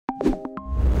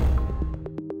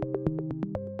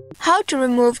How to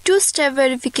remove two-step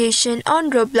verification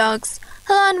on Roblox.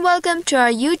 Hello and welcome to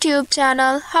our YouTube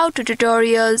channel How to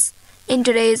Tutorials. In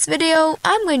today's video,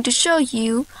 I'm going to show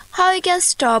you how you can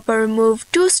stop or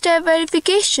remove two-step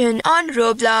verification on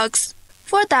Roblox.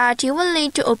 For that, you will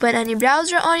need to open any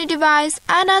browser on your device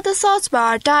and at the search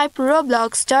bar type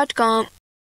roblox.com.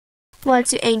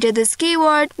 Once you enter this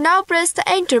keyword, now press the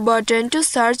enter button to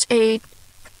search it.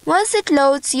 Once it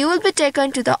loads, you will be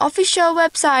taken to the official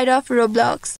website of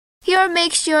Roblox. Here,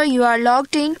 make sure you are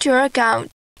logged into your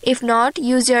account. If not,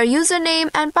 use your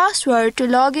username and password to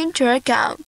log into your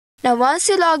account. Now once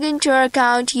you log into your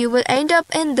account, you will end up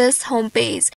in this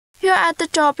homepage. Here at the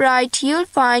top right, you'll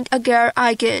find a gear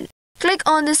icon. Click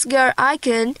on this gear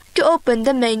icon to open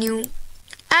the menu.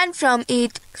 And from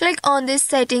it, click on this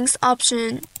settings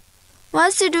option.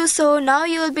 Once you do so, now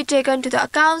you will be taken to the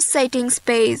account settings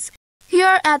page.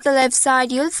 Here at the left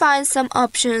side, you'll find some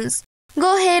options.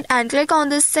 Go ahead and click on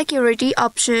this security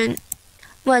option.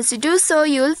 Once you do so,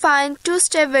 you will find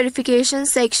two-step verification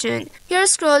section. Here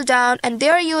scroll down and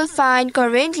there you will find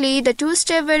currently the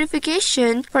two-step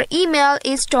verification for email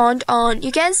is turned on.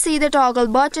 You can see the toggle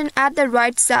button at the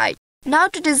right side. Now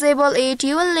to disable it,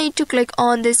 you will need to click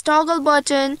on this toggle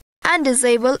button and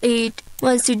disable it.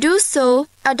 Once you do so,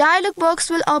 a dialog box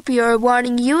will appear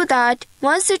warning you that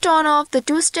once you turn off the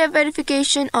two-step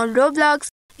verification on Roblox,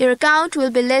 your account will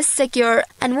be less secure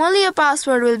and only a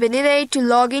password will be needed to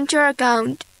log into your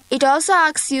account. It also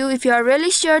asks you if you are really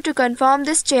sure to confirm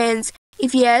this change.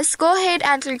 If yes, go ahead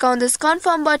and click on this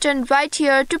confirm button right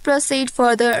here to proceed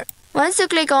further. Once you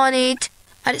click on it,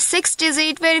 a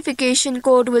 6-digit verification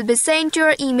code will be sent to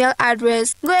your email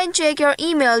address. Go and check your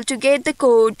email to get the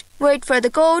code. Wait for the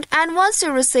code and once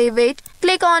you receive it,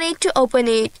 click on it to open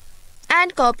it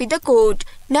and copy the code.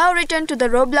 Now return to the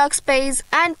Roblox page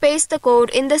and paste the code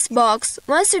in this box.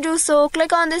 Once you do so,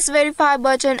 click on this verify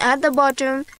button at the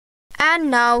bottom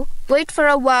and now wait for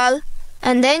a while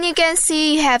and then you can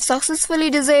see you have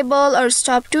successfully disabled or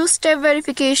stopped two-step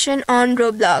verification on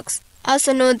Roblox.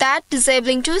 Also note that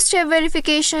disabling two-step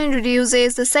verification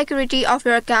reduces the security of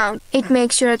your account. It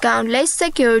makes your account less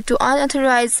secure to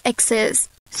unauthorized access.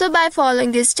 So by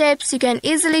following these steps, you can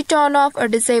easily turn off or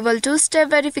disable two-step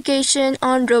verification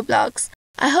on Roblox.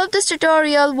 I hope this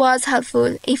tutorial was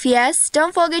helpful. If yes,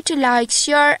 don't forget to like,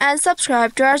 share and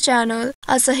subscribe to our channel.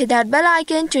 Also hit that bell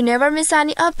icon to never miss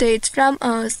any updates from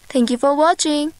us. Thank you for watching.